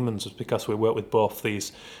Angels and Demons was because we worked with both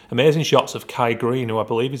these amazing shots of Kai Green, who I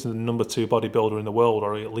believe is the number 2 bodybuilder in the world,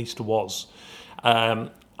 or at least was,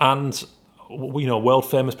 and world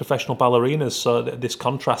famous professional ballerinas. So this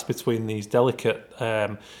contrast between these delicate,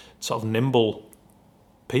 sort of nimble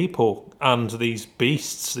people and these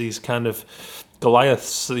beasts, these kind of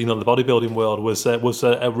Goliaths, the bodybuilding world was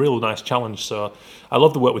a real nice challenge. So I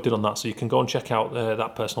love the work we did on that. So you can go and check out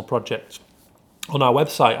that personal project on our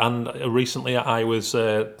website. And recently I was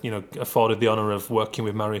afforded the honour of working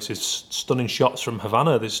with Marius's stunning shots from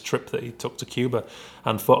Havana, this trip that he took to Cuba,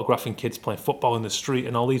 and photographing kids playing football in the street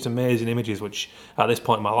and all these amazing images which at this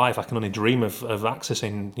point in my life I can only dream of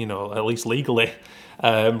accessing, at least legally,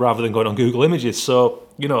 rather than going on Google Images. So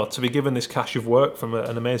to be given this cache of work from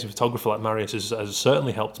an amazing photographer like Marius has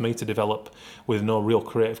certainly helped me to develop with no real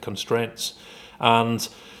creative constraints. And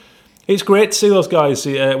it's great to see those guys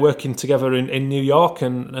working together in New York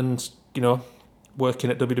and working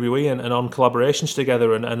at WWE and on collaborations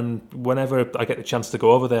together. And whenever I get the chance to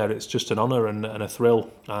go over there, it's just an honour and a thrill.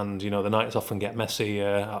 And, the nights often get messy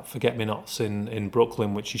at Forget-Me-Nots in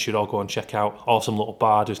Brooklyn, which you should all go and check out. Awesome little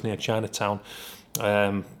bar just near Chinatown.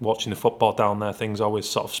 Watching the football down there, things always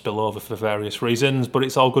sort of spill over for various reasons, but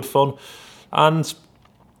it's all good fun. And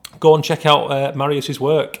go and check out Marius's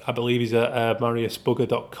work. I believe he's at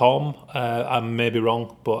mariusbugge.com. I may be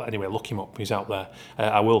wrong, but anyway, look him up. He's out there.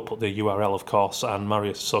 I will put the URL, of course, and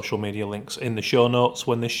Marius' social media links in the show notes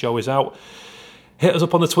when this show is out. Hit us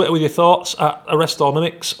up on the Twitter with your thoughts at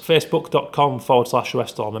ArrestAllMimics,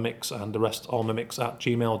 facebook.com/ArrestAllMimics, and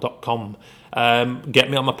ArrestAllMimics@gmail.com.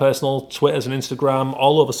 Get me on my personal Twitters and Instagram,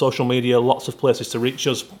 all over social media, lots of places to reach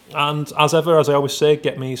us. And as ever, as I always say,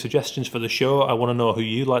 get me suggestions for the show. I want to know who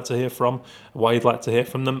you'd like to hear from, why you'd like to hear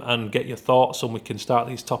from them, and get your thoughts, and we can start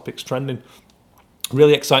these topics trending.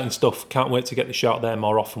 Really exciting stuff. Can't wait to get this show out there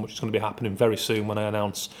more often, which is going to be happening very soon when I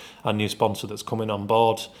announce our new sponsor that's coming on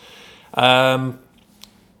board.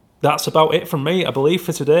 That's about it from me, I believe,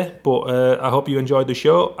 for today. But I hope you enjoyed the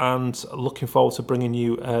show, and looking forward to bringing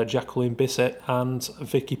you Jacqueline Bisset and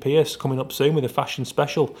Vicky Pierce coming up soon with a fashion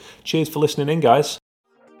special. Cheers for listening in, guys.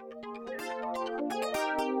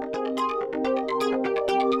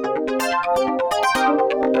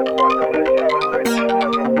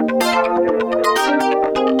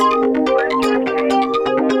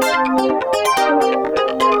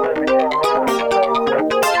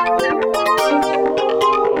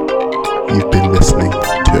 You've been listening to